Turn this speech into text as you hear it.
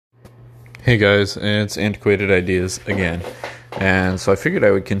Hey guys, it's Antiquated Ideas again. And so I figured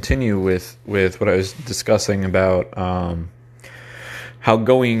I would continue with what I was discussing about how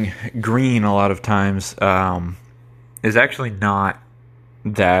going green a lot of times is actually not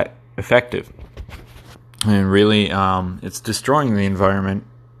that effective. And really, it's destroying the environment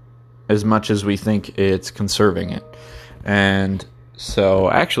as much as we think it's conserving it. And so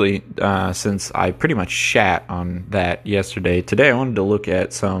actually, since I pretty much shat on that yesterday, today I wanted to look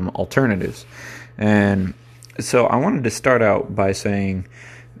at some alternatives. And so I wanted to start out by saying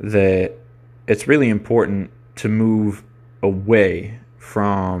that it's really important to move away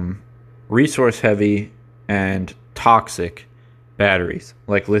from resource-heavy and toxic batteries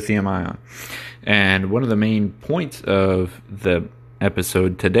like lithium ion. And one of the main points of the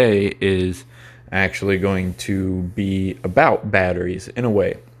episode today is actually going to be about batteries in a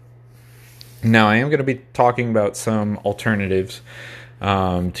way. Now, I am going to be talking about some alternatives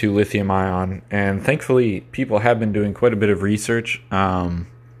to lithium ion, and thankfully people have been doing quite a bit of research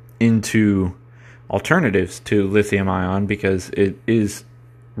into alternatives to lithium ion because it is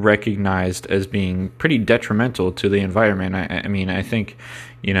recognized as being pretty detrimental to the environment. I mean, I think,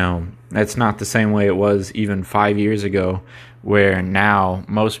 that's not the same way it was even 5 years ago, where now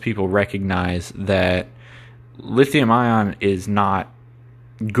most people recognize that lithium ion is not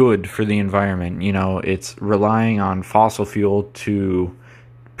good for the environment. It's relying on fossil fuel to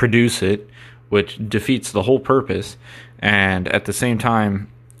produce it, which defeats the whole purpose. And at the same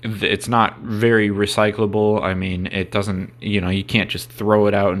time, it's not very recyclable. I mean, it doesn't, you can't just throw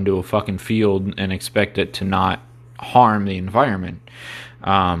it out into a fucking field and expect it to not harm the environment.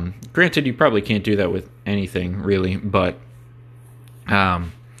 Granted, you probably can't do that with anything, really, but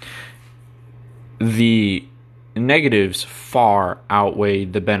the negatives far outweigh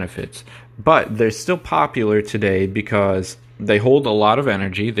the benefits. But they're still popular today because they hold a lot of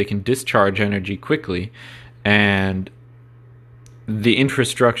energy, they can discharge energy quickly, and the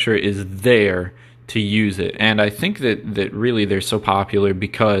infrastructure is there to use it. And I think that really they're so popular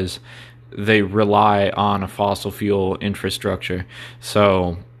because they rely on a fossil fuel infrastructure.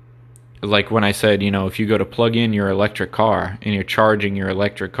 So, like when I said, if you go to plug in your electric car and you're charging your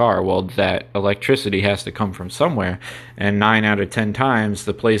electric car, well, that electricity has to come from somewhere. And 9 out of 10 times,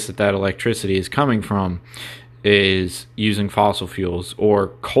 the place that electricity is coming from is using fossil fuels or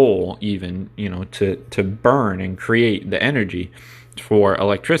coal even, to burn and create the energy for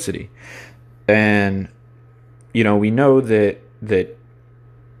electricity. And, we know that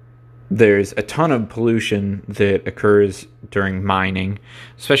there's a ton of pollution that occurs during mining,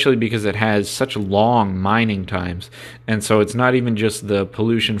 especially because it has such long mining times. And so it's not even just the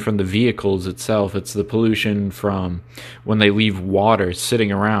pollution from the vehicles itself, it's the pollution from when they leave water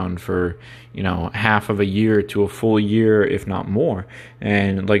sitting around for, half of a year to a full year, if not more.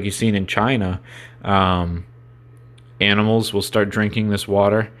 And like you've seen in China, animals will start drinking this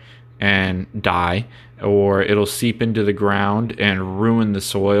water and die, or it'll seep into the ground and ruin the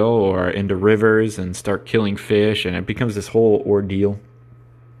soil or into rivers and start killing fish, and it becomes this whole ordeal.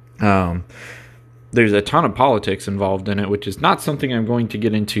 There's a ton of politics involved in it, which is not something I'm going to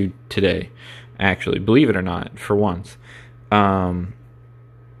get into today, actually, believe it or not, for once. And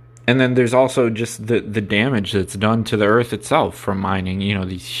then there's also just the damage that's done to the earth itself from mining.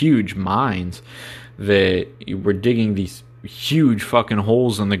 These huge mines that we're digging these huge fucking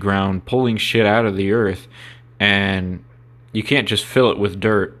holes in the ground, pulling shit out of the earth, and you can't just fill it with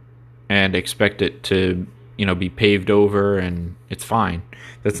dirt and expect it to, be paved over and it's fine.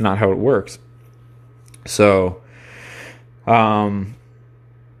 That's not how it works. So, like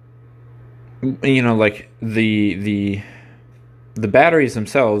the batteries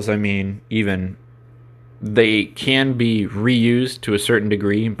themselves, I mean, even they can be reused to a certain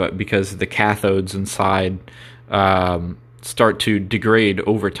degree, but because the cathodes inside start to degrade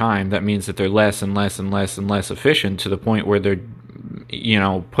over time, that means that they're less and less and less and less efficient, to the point where they're,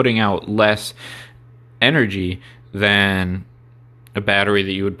 putting out less energy than a battery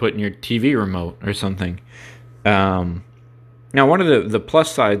that you would put in your TV remote or something. Now, one of the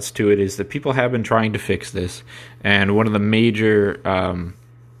plus sides to it is that people have been trying to fix this, and one of the major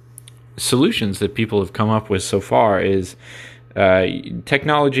solutions that people have come up with so far is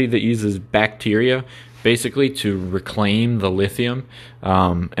technology that uses bacteria, basically to reclaim the lithium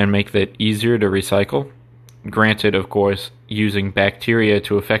and make that easier to recycle. Granted, of course, using bacteria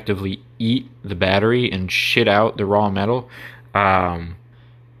to effectively eat the battery and shit out the raw metal,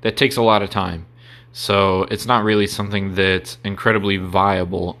 that takes a lot of time. So it's not really something that's incredibly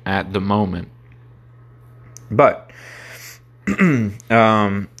viable at the moment. But in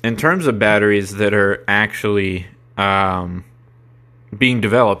terms of batteries that are actually being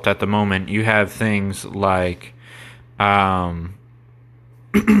developed at the moment. You have things like,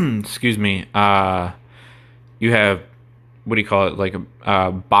 excuse me, you have, what do you call it, like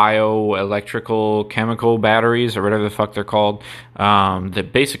bioelectrical chemical batteries or whatever the fuck they're called, that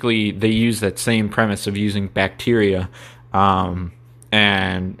basically they use that same premise of using bacteria,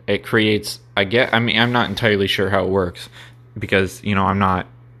 and it creates, I'm not entirely sure how it works because, I'm not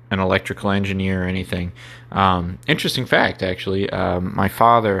an electrical engineer or anything. Interesting fact, actually, my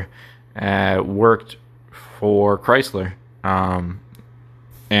father worked for Chrysler,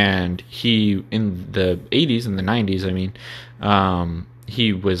 and he, in the 80s and the 90s,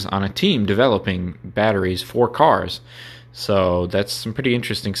 he was on a team developing batteries for cars. So that's some pretty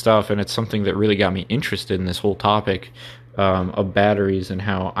interesting stuff, and it's something that really got me interested in this whole topic of batteries, and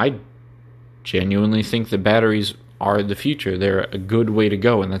how I genuinely think that batteries are the future. They're a good way to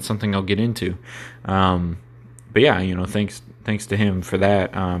go, and that's something I'll get into. But yeah, thanks to him for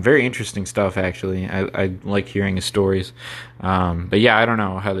that. Very interesting stuff, actually. I like hearing his stories. But yeah, I don't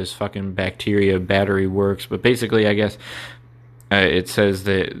know how this fucking bacteria battery works, but basically, I guess it says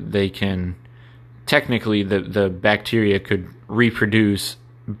that they can, technically, the bacteria could reproduce,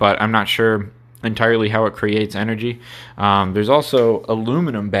 but I'm not sure entirely how it creates energy. There's also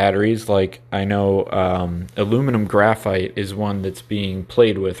aluminum batteries. Like, I know aluminum graphite is one that's being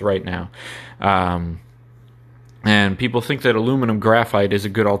played with right now. And people think that aluminum graphite is a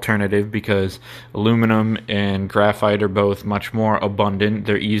good alternative because aluminum and graphite are both much more abundant.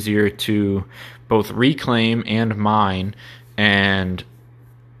 They're easier to both reclaim and mine. And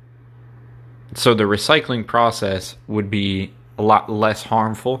so the recycling process would be a lot less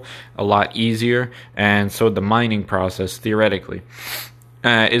harmful, a lot easier. And so the mining process, theoretically.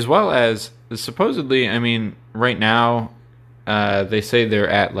 As well as, supposedly, right now, they say they're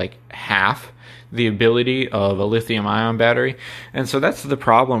at like half the ability of a lithium-ion battery. And so that's the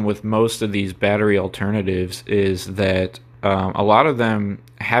problem with most of these battery alternatives, is that a lot of them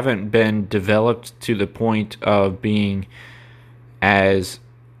haven't been developed to the point of being as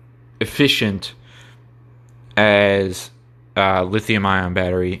efficient as lithium-ion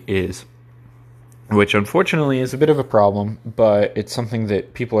battery is, which unfortunately is a bit of a problem, but it's something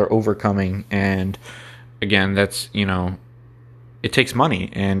that people are overcoming. And again, that's, it takes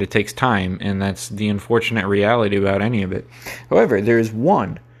money and it takes time, and that's the unfortunate reality about any of it. However, there is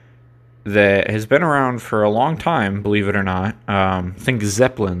one that has been around for a long time, believe it or not. Think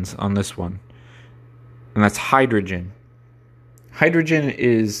Zeppelins on this one, and that's hydrogen. Hydrogen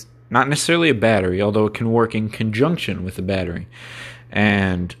is not necessarily a battery, although it can work in conjunction with a battery,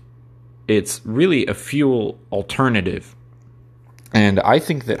 and it's really a fuel alternative. And I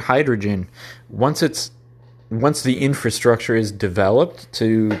think that hydrogen, once the infrastructure is developed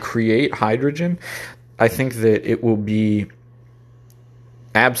to create hydrogen, I think that it will be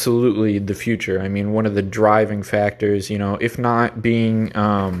absolutely the future. One of the driving factors, if not being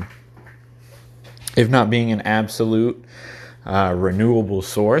an absolute renewable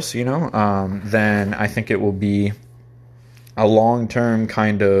source, then I think it will be a long-term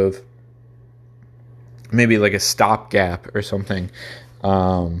kind of, maybe like a stopgap or something,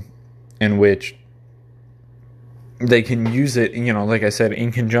 in which they can use it, like I said,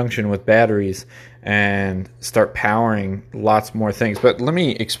 in conjunction with batteries and start powering lots more things. But let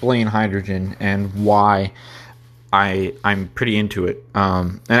me explain hydrogen and why I'm pretty into it.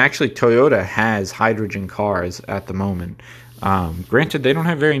 And actually, Toyota has hydrogen cars at the moment. Granted, they don't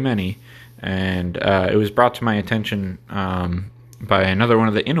have very many, and it was brought to my attention by another one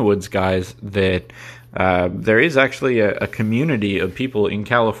of the Innowoods guys that there is actually a community of people in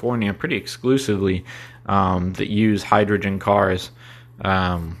California, pretty exclusively, that use hydrogen cars,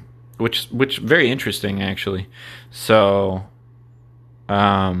 which very interesting, actually. So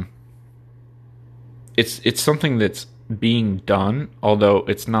it's something that's being done, although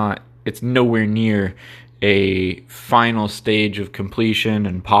it's nowhere near a final stage of completion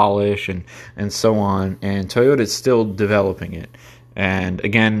and polish and so on, and Toyota's still developing it. And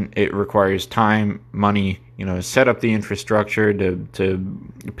again, it requires time, money, set up the infrastructure, to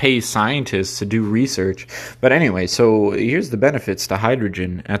pay scientists to do research. But anyway, so here's the benefits to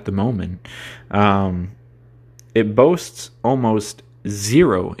hydrogen at the moment. It boasts almost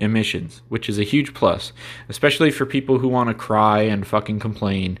zero emissions, which is a huge plus, especially for people who want to cry and fucking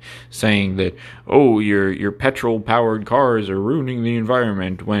complain, saying that, oh, your petrol-powered cars are ruining the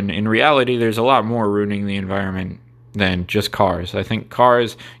environment, when in reality there's a lot more ruining the environment than just cars. I think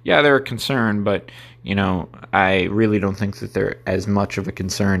cars, yeah, they're a concern, but, I really don't think that they're as much of a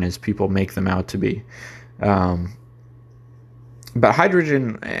concern as people make them out to be. But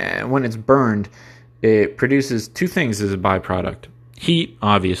hydrogen, when it's burned, it produces two things as a byproduct: heat,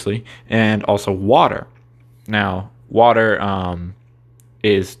 obviously, and also water. Now, water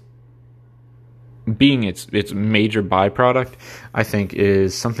is being its major byproduct, I think,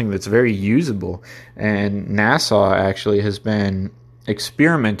 is something that's very usable. And NASA actually has been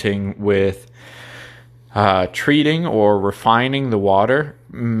experimenting with treating or refining the water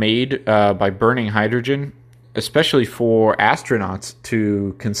made by burning hydrogen, especially for astronauts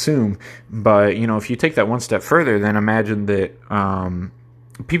to consume. But, if you take that one step further, then imagine that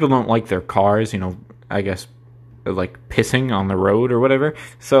people don't like their cars, I guess, like pissing on the road or whatever.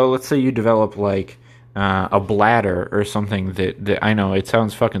 So let's say you develop like a bladder or something that I know it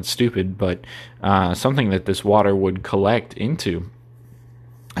sounds fucking stupid, but something that this water would collect into.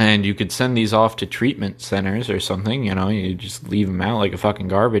 And you could send these off to treatment centers or something, you just leave them out like a fucking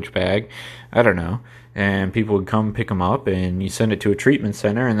garbage bag. I don't know. And people would come pick them up and you send it to a treatment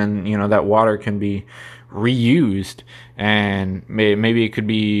center, and then, that water can be reused, and maybe it could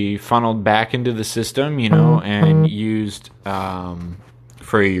be funneled back into the system, and used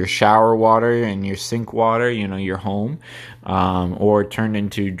for your shower water and your sink water, your home, or turned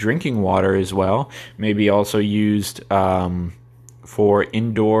into drinking water as well. Maybe also used for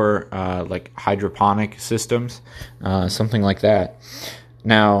indoor like hydroponic systems, something like that.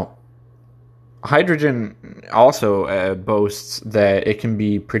 Now, hydrogen also boasts that it can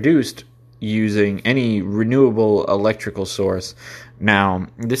be produced using any renewable electrical source. Now,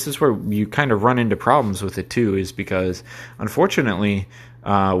 this is where you kind of run into problems with it too, is because unfortunately,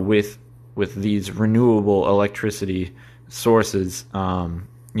 with these renewable electricity sources,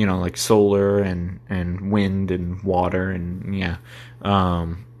 like solar and wind and water and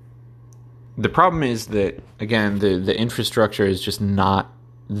the problem is that, again, the infrastructure is just not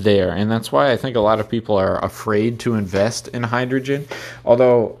there, and that's why I think a lot of people are afraid to invest in hydrogen.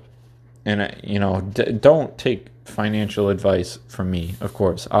 Although, and don't take financial advice from me, of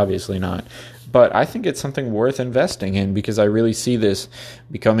course, obviously not, but I think it's something worth investing in, because I really see this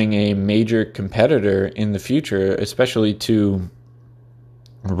becoming a major competitor in the future, especially to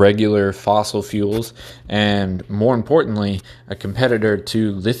regular fossil fuels, and more importantly, a competitor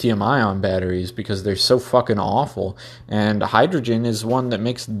to lithium-ion batteries, because they're so fucking awful. And hydrogen is one that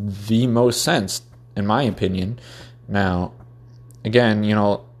makes the most sense, in my opinion. Now, again,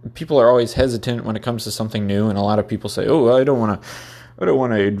 people are always hesitant when it comes to something new, and a lot of people say, "Oh, I don't want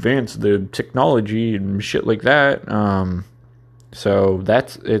to advance the technology and shit like that." So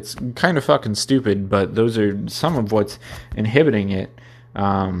it's kind of fucking stupid, but those are some of what's inhibiting it.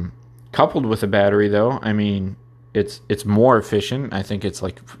 Coupled with a battery, though, I mean, it's more efficient. I think it's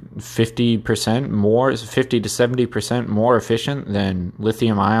like 50% more, 50 to 70% more efficient than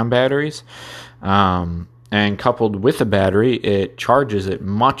lithium-ion batteries. And coupled with a battery, it charges it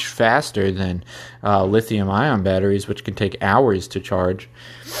much faster than lithium-ion batteries, which can take hours to charge.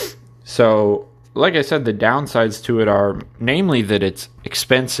 So, like I said, the downsides to it are, namely, that it's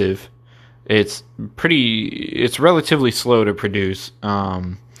expensive. It's relatively slow to produce.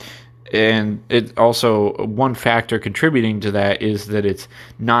 And it also, one factor contributing to that is that it's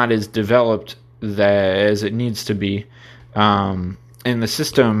not as developed as it needs to be. And the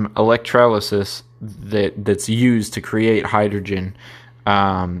system electrolysis that's used to create hydrogen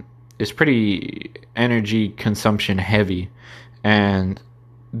is pretty energy consumption heavy, and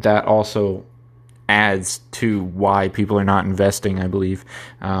that also adds to why people are not investing, I believe.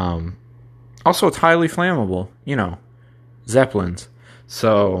 Also, it's highly flammable, Zeppelins.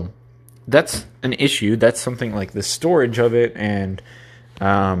 So that's an issue. That's something like the storage of it and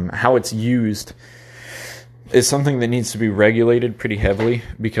how it's used is something that needs to be regulated pretty heavily,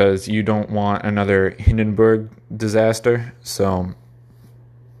 because you don't want another Hindenburg disaster. So,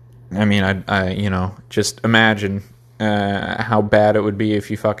 I mean, I just imagine how bad it would be if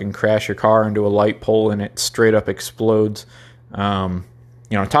you fucking crash your car into a light pole and it straight up explodes.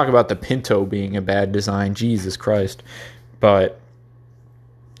 Talk about the Pinto being a bad design. Jesus Christ. But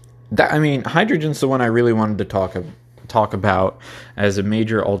hydrogen's the one I really wanted to talk about as a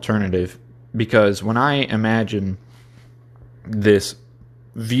major alternative, because when I imagine this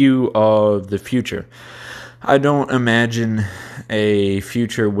view of the future, I don't imagine a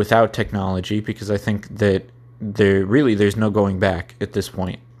future without technology, because I think that there's no going back at this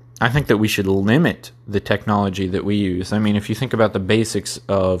point. I think that we should limit the technology that we use. I mean, if you think about the basics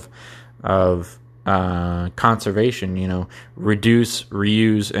of conservation, reduce,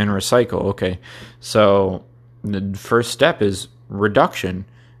 reuse, and recycle. Okay, so the first step is reduction,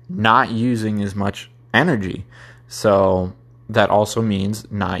 not using as much energy. So that also means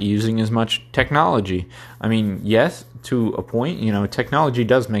not using as much technology. I mean, yes, to a point, technology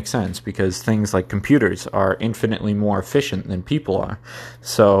does make sense because things like computers are infinitely more efficient than people are.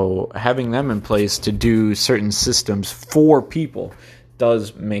 So having them in place to do certain systems for people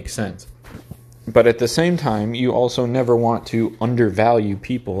does make sense. But at the same time, you also never want to undervalue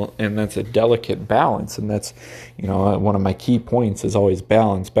people, and that's a delicate balance. And that's, one of my key points is always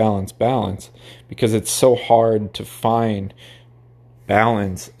balance, balance, balance, because it's so hard to find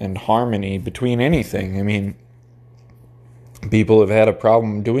balance and harmony between anything. I mean, people have had a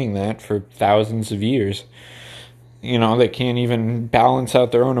problem doing that for thousands of years. They can't even balance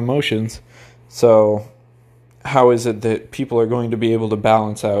out their own emotions. So how is it that people are going to be able to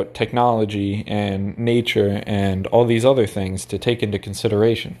balance out technology and nature and all these other things to take into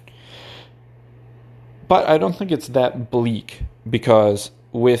consideration? But I don't think it's that bleak, because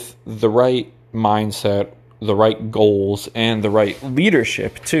with the right mindset, the right goals, and the right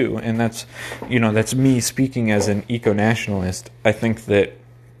leadership too, and that's me speaking as an eco-nationalist, I think that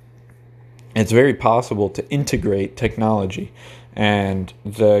it's very possible to integrate technology. And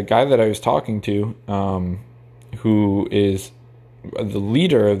the guy that I was talking to, who is the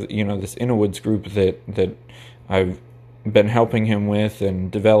leader of this Innowoods group that I've been helping him with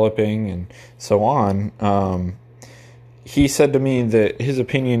and developing and so on, he said to me that his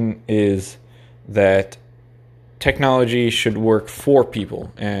opinion is that technology should work for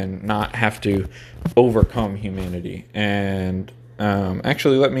people and not have to overcome humanity. And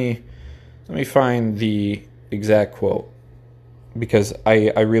actually, let me find the exact quote, because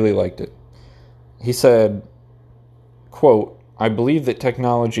I really liked it. He said, quote, "I believe that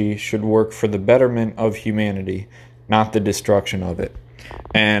technology should work for the betterment of humanity, not the destruction of it."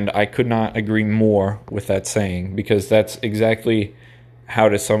 And I could not agree more with that saying, because that's exactly how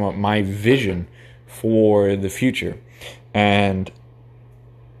to sum up my vision for the future. And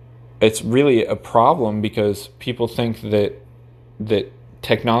it's really a problem because people think that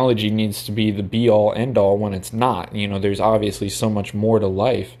technology needs to be the be-all, end-all when it's not. There's obviously so much more to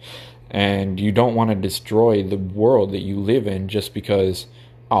life. And you don't want to destroy the world that you live in just because,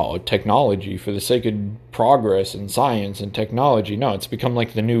 technology, for the sake of progress and science and technology. No, it's become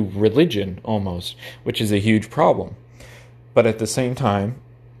like the new religion almost, which is a huge problem. But at the same time,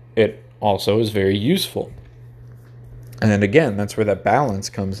 it also is very useful. And then again, that's where that balance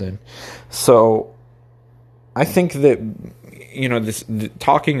comes in. So I think that,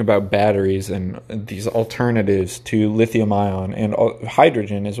 talking about batteries and these alternatives to lithium ion and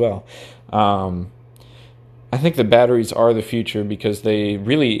hydrogen as well, I think the batteries are the future because they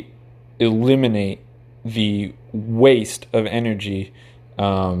really eliminate the waste of energy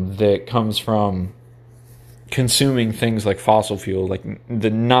that comes from consuming things like fossil fuel, like the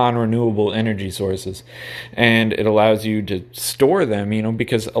non-renewable energy sources. And it allows you to store them,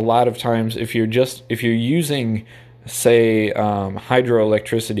 because a lot of times if you're using, say,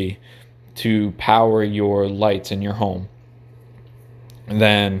 hydroelectricity to power your lights in your home,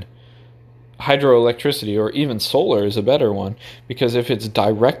 then hydroelectricity or even solar is a better one, because if it's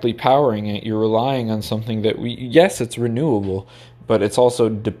directly powering it, you're relying on something that yes, it's renewable, but it's also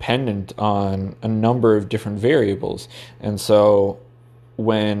dependent on a number of different variables. And so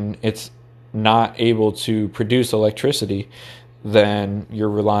when it's not able to produce electricity, then you're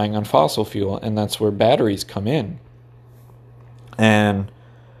relying on fossil fuel, and that's where batteries come in. And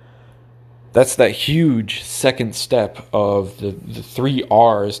that's that huge second step of the 3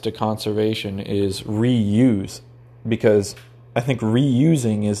 R's to conservation is reuse, because I think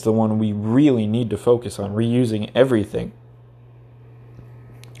reusing is the one we really need to focus on, reusing everything.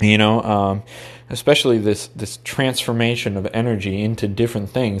 Especially this transformation of energy into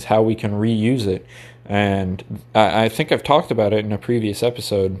different things, how we can reuse it. And I think I've talked about it in a previous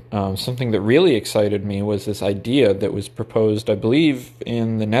episode. Something that really excited me was this idea that was proposed, I believe,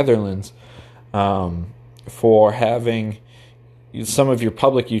 in the Netherlands, for having some of your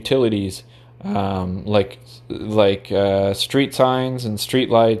public utilities, like street signs and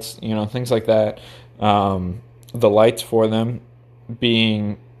street lights, things like that. The lights for them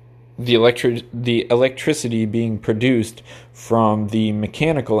being the electricity being produced from the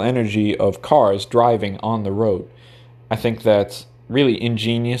mechanical energy of cars driving on the road. I think that's really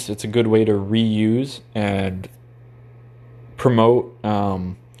ingenious. It's a good way to reuse and promote,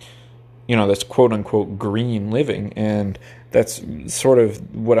 that's quote unquote green living. And that's sort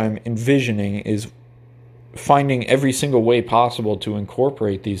of what I'm envisioning, is finding every single way possible to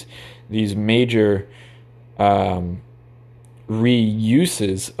incorporate these major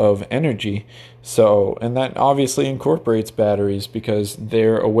reuses of energy. So, and that obviously incorporates batteries because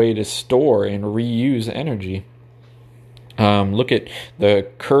they're a way to store and reuse energy. Look at the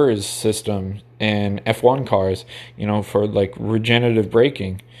KERS system in F1 cars, for like regenerative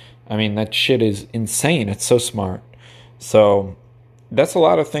braking. I mean, that shit is insane. It's so smart. So that's a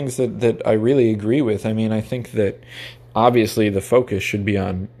lot of things that I really agree with. I mean, I think that obviously the focus should be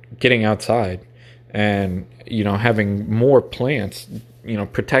on getting outside and, having more plants,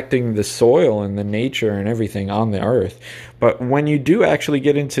 protecting the soil and the nature and everything on the earth. But when you do actually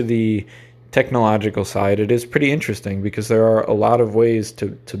get into the technological side, it is pretty interesting because there are a lot of ways to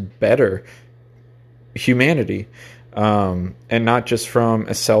better humanity, and not just from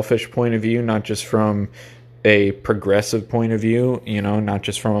a selfish point of view, not just from a progressive point of view, not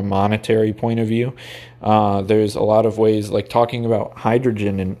just from a monetary point of view. There's a lot of ways, like talking about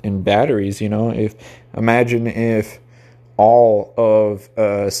hydrogen and batteries. Imagine if all of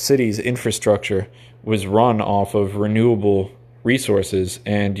a city's infrastructure was run off of renewable resources,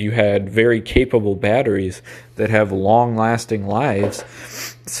 and you had very capable batteries that have long-lasting lives,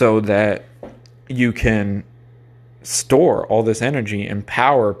 so that you can store all this energy and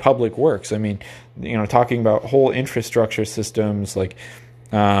power public works. I mean, talking about whole infrastructure systems, like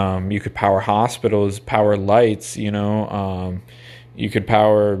you could power hospitals, power lights, you could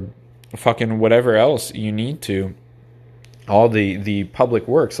power fucking whatever else you need to. All the public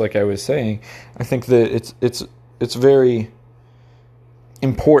works, like I was saying. I think that it's very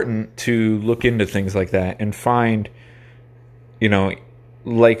important to look into things like that and find,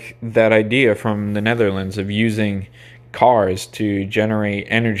 like that idea from the Netherlands of using cars to generate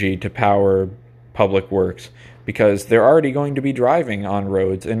energy to power public works, because they're already going to be driving on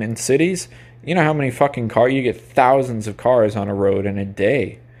roads. And in cities, how many fucking cars, you get thousands of cars on a road in a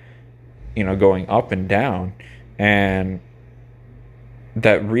day, going up and down. And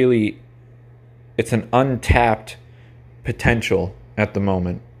that really, it's an untapped potential at the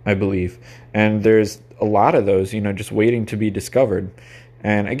moment, I believe. And there's a lot of those, just waiting to be discovered.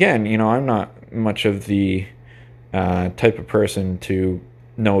 And again, I'm not much of the type of person to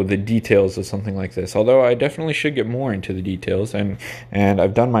know the details of something like this, although I definitely should get more into the details. And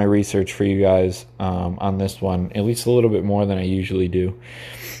I've done my research for you guys on this one, at least a little bit more than I usually do,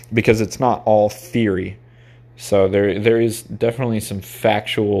 because it's not all theory. So there is definitely some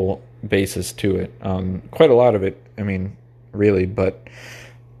factual basis to it. Quite a lot of it, I mean, really, but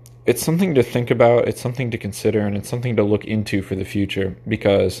it's something to think about, it's something to consider, and it's something to look into for the future,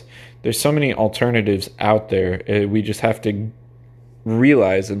 because there's so many alternatives out there. We just have to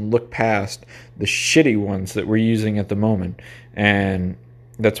realize and look past the shitty ones that we're using at the moment. And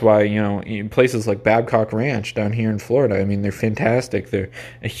that's why, in places like Babcock Ranch down here in Florida, I mean, they're fantastic. They're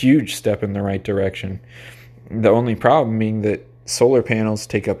a huge step in the right direction. The only problem being that solar panels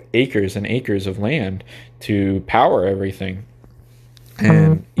take up acres and acres of land to power everything,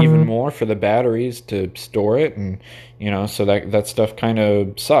 and even more for the batteries to store it, and so that stuff kind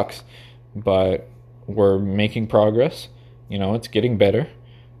of sucks. But we're making progress. It's getting better,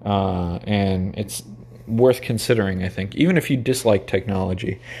 and it's worth considering, I think. Even if you dislike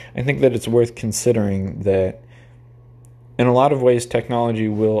technology, I think that it's worth considering that in a lot of ways technology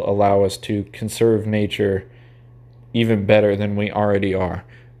will allow us to conserve nature even better than we already are.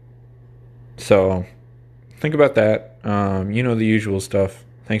 So think about that. The usual stuff.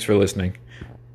 Thanks for listening.